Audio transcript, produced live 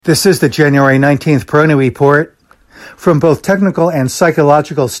This is the January 19th Peroni Report. From both technical and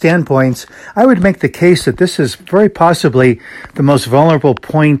psychological standpoints, I would make the case that this is very possibly the most vulnerable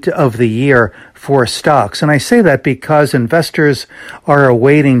point of the year for stocks. And I say that because investors are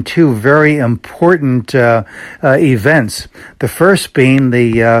awaiting two very important events. The first being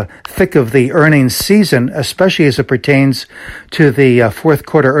the thick of the earnings season, especially as it pertains to the fourth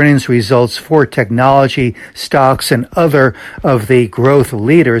quarter earnings results for technology stocks and other of the growth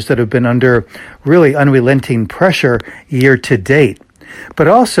leaders that have been under really unrelenting pressure year to date. But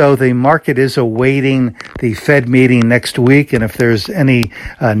also the market is awaiting the Fed meeting next week, and if there's any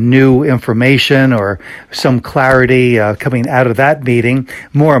new information or some clarity coming out of that meeting.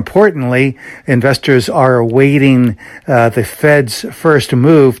 More importantly, investors are awaiting the Fed's first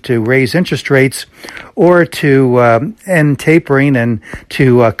move to raise interest rates or to end tapering and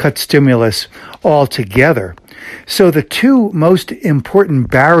to cut stimulus altogether. So the two most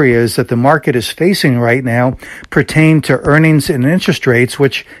important barriers that the market is facing right now pertain to earnings and interest rates,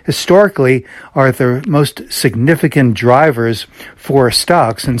 which historically are the most significant drivers for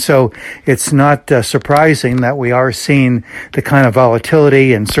stocks. And so it's not surprising that we are seeing the kind of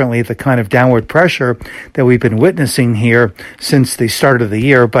volatility and certainly the kind of downward pressure that we've been witnessing here since the start of the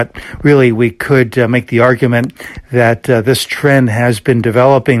year. But really, we could make the argument that this trend has been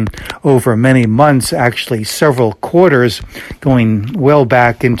developing over many months, actually several quarters, going well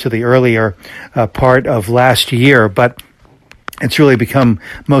back into the earlier part of last year. But it's really become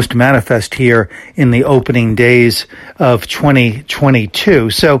most manifest here in the opening days of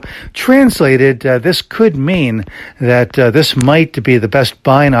 2022. So translated, this could mean that this might be the best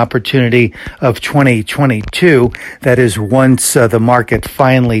buying opportunity of 2022. That is once the market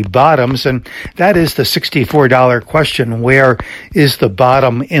finally bottoms. And that is the $64 question. Where is the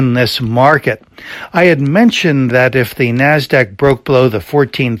bottom in this market? I had mentioned that if the NASDAQ broke below the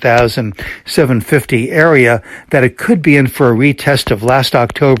 14,750 area, that it could be in for a retest of last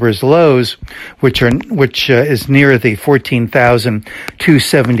October's lows, which is near the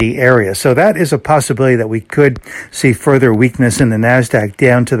 14,270 area. So that is a possibility that we could see further weakness in the NASDAQ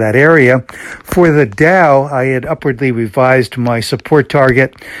down to that area. For the Dow, I had upwardly revised my support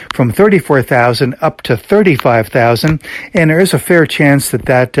target from 34,000 up to 35,000, and there is a fair chance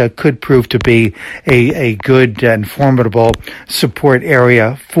that could prove to be a good and formidable support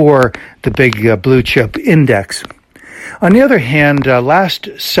area for the big blue chip index. On the other hand, last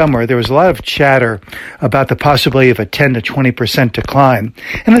summer, there was a lot of chatter about the possibility of a 10 to 20% decline.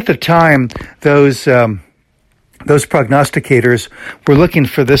 And at the time, those prognosticators were looking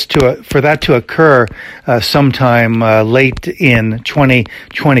for that to occur sometime late in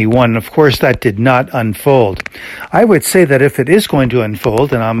 2021. Of course, that did not unfold. I would say that if it is going to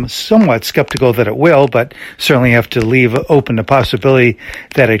unfold, and I'm somewhat skeptical that it will, but certainly have to leave open the possibility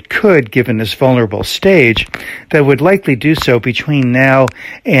that it could, given this vulnerable stage, that would likely do so between now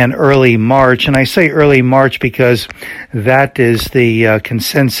and early March. And I say early March because that is the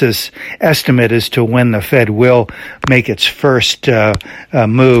consensus estimate as to when the Fed will make its first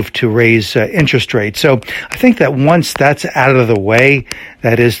move to raise interest rates. So I think that once that's out of the way,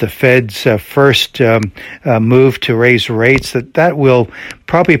 that is the Fed's first move to raise rates, that will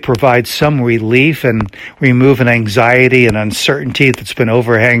probably provide some relief and remove an anxiety and uncertainty that's been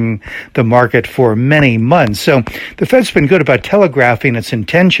overhanging the market for many months. So the Fed's been good about telegraphing its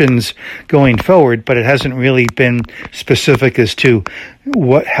intentions going forward, but it hasn't really been specific as to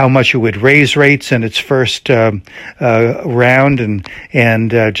how much it would raise rates in its first round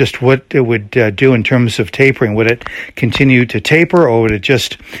and just what it would do in terms of tapering. Would it continue to taper, or would it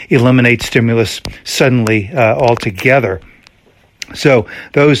just eliminate stimulus suddenly altogether? So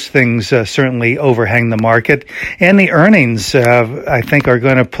those things certainly overhang the market. And the earnings, I think, are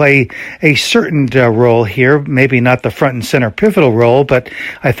going to play a certain role here, maybe not the front and center pivotal role, but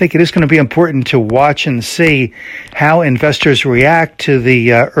I think it is going to be important to watch and see how investors react to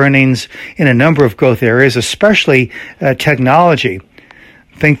the earnings in a number of growth areas, especially technology.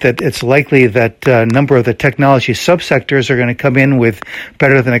 Think that it's likely that a number of the technology subsectors are going to come in with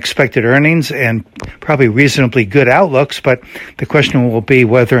better than expected earnings and probably reasonably good outlooks, but the question will be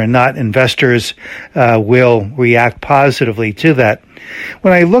whether or not investors will react positively to that.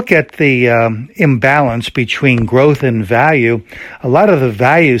 When I look at the imbalance between growth and value, a lot of the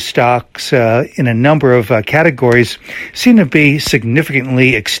value stocks in a number of categories seem to be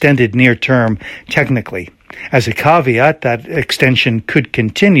significantly extended near term technically. As a caveat, that extension could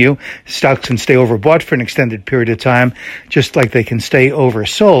continue. Stocks can stay overbought for an extended period of time, just like they can stay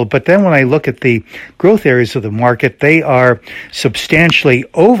oversold. But then when I look at the growth areas of the market, they are substantially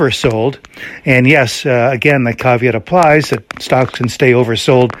oversold. And yes, again, the caveat applies that stocks can stay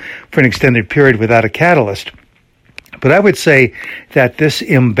oversold for an extended period without a catalyst. But I would say that this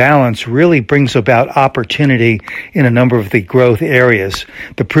imbalance really brings about opportunity in a number of the growth areas.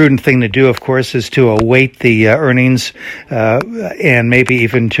 The prudent thing to do, of course, is to await the earnings and maybe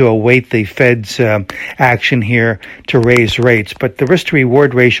even to await the Fed's action here to raise rates. But the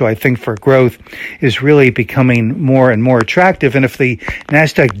risk-to-reward ratio, I think, for growth is really becoming more and more attractive. And if the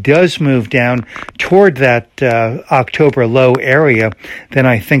NASDAQ does move down toward that October low area, then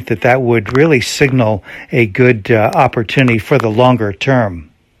I think that that would really signal a good opportunity for the longer term.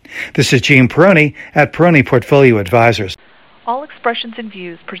 This is Gene Peroni at Peroni Portfolio Advisors. All expressions and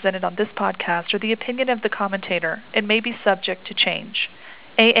views presented on this podcast are the opinion of the commentator and may be subject to change.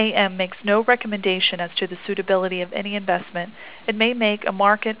 AAM makes no recommendation as to the suitability of any investment and may make a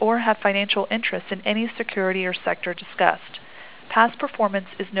market or have financial interest in any security or sector discussed. Past performance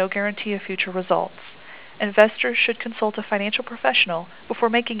is no guarantee of future results. Investors should consult a financial professional before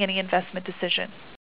making any investment decision.